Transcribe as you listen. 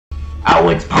Oh,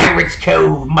 it's Pirates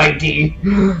Cove, matey.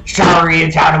 Sorry,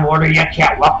 it's out of order. You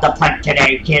can't walk the plank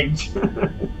today, kids.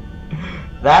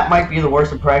 That might be the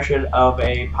worst impression of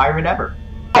a pirate ever.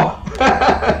 Oh,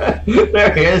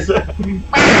 there he is.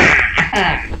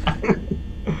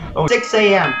 Oh, 6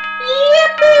 a.m.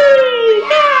 Yippee!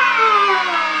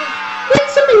 Yeah!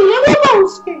 It's me,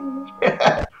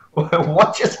 Willboski.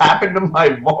 What just happened to my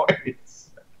voice?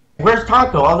 Where's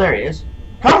Tonko? Oh, there he is.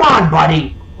 Come on,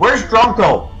 buddy. Where's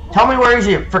Drunko? Tell me where is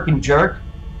he, you freaking jerk.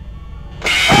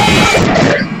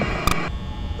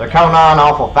 They're coming on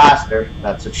awful faster.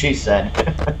 That's what she said.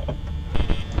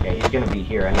 Okay, he's gonna be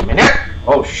here any minute.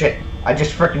 Oh shit! I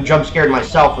just freaking jump scared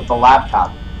myself with the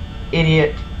laptop.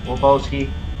 Idiot, Willboski.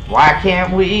 Why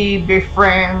can't we be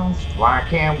friends? Why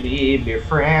can't we be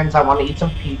friends? I want to eat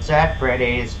some pizza at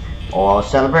Freddy's. Or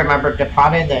celebrate my birthday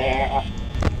party there.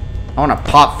 I want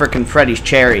to pop frickin' Freddy's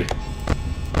cherry.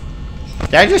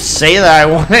 Did I just say that I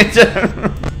wanted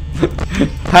to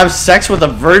have sex with a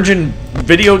virgin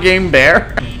video game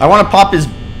bear? I want to pop his...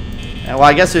 Well,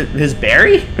 I guess his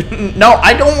berry? No,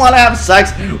 I don't want to have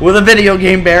sex with a video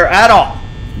game bear at all.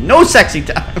 No sexy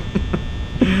time.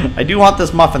 I do want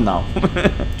this muffin, though.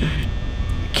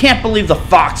 Can't believe the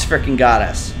fox frickin' got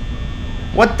us.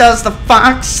 What does the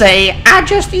fox say? I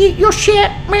just eat your shit,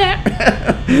 man.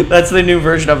 That's the new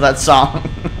version of that song.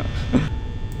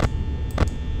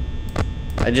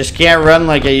 I just can't run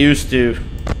like I used to.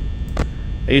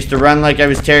 I used to run like I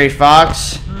was Terry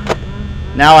Fox.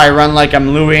 Now I run like I'm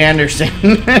Louis Anderson.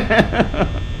 In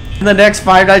the next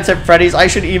Five Nights at Freddy's, I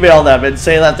should email them and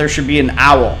say that there should be an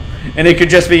owl. And it could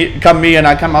just become me and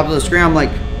I come up to the screen, I'm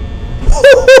like...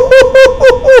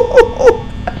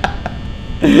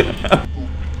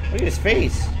 Look at his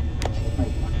face.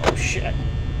 Oh shit.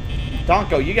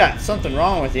 Donko, you got something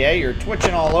wrong with you, eh? You're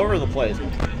twitching all over the place.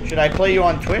 Should I play you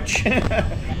on Twitch?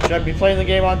 Should I be playing the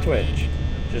game on Twitch?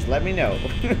 Just let me know.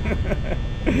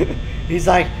 He's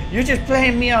like, you're just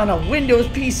playing me on a Windows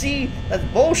PC? That's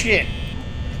bullshit.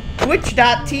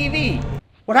 Twitch.tv.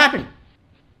 What happened?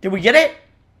 Did we get it?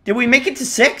 Did we make it to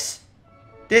 6?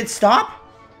 Did it stop?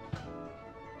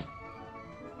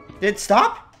 Did it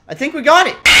stop? I think we got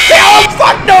it. Oh,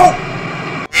 fuck no!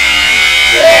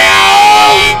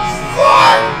 Oh,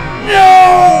 fuck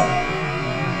no!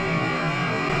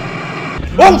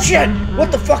 Oh, shit!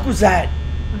 What the fuck was that?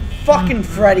 Fucking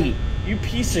Freddy. You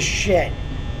piece of shit.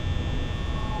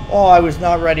 Oh, I was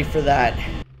not ready for that.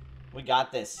 We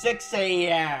got this. 6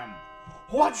 a.m.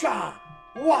 Watcha!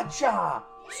 Watcha!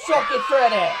 Suck it,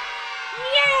 Freddy! Yeah!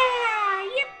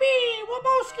 Yippee!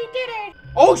 Willboski did it!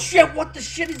 Oh shit! What the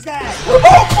shit is that? Oh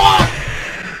fuck!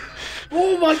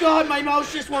 Oh my god! My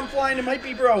mouse just went flying. It might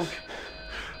be broke.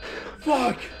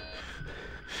 Fuck!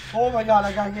 Oh my god!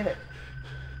 I gotta get it.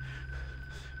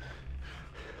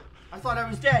 I thought I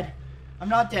was dead. I'm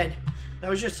not dead. That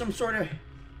was just some sort of...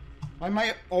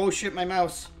 Oh shit! My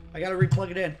mouse. I gotta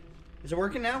replug it in. Is it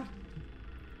working now?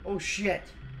 Oh shit!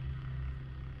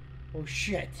 Oh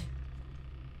shit.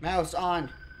 Mouse on.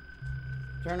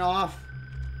 Turn off.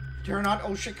 Turn on.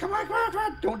 Oh shit. Come on, come on, come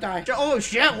on. Don't die. Oh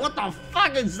shit. What the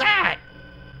fuck is that?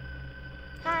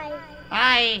 Hi.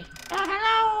 Hi. Oh,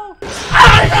 hello.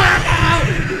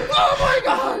 Oh my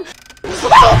god.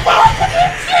 Oh fuck.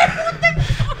 What the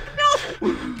fuck? No.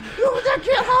 No, that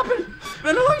can't happen.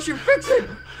 Ventilation, fix it.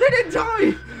 They didn't tell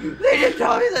me. They didn't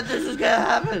tell me that this was gonna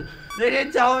happen. They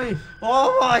didn't tell me.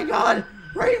 Oh my god.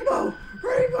 Rainbow.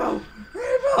 Rainbow!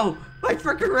 Rainbow! My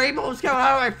frickin' rainbow's coming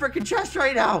out of my frickin' chest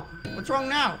right now! What's wrong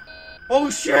now? Oh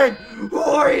shit! Who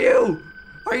are you?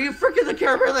 Are you frickin' the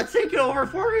Care Bear that's taking over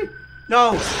for me?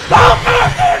 No! Oh my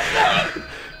god!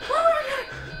 Oh my god!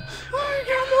 Oh my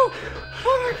god, no!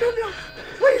 Oh my god, no!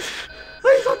 Please!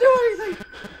 Please don't do anything!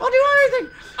 I'll do anything!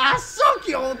 I suck,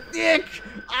 you old dick!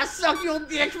 I suck, you old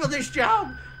dick, for this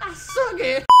job! I suck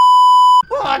it!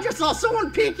 Oh, I just saw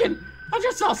someone peeking! I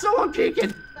just saw someone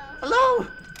peeking! Hello?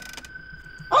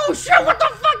 Oh shit, what the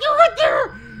fuck? You're right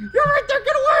there! You're right there,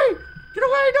 get away!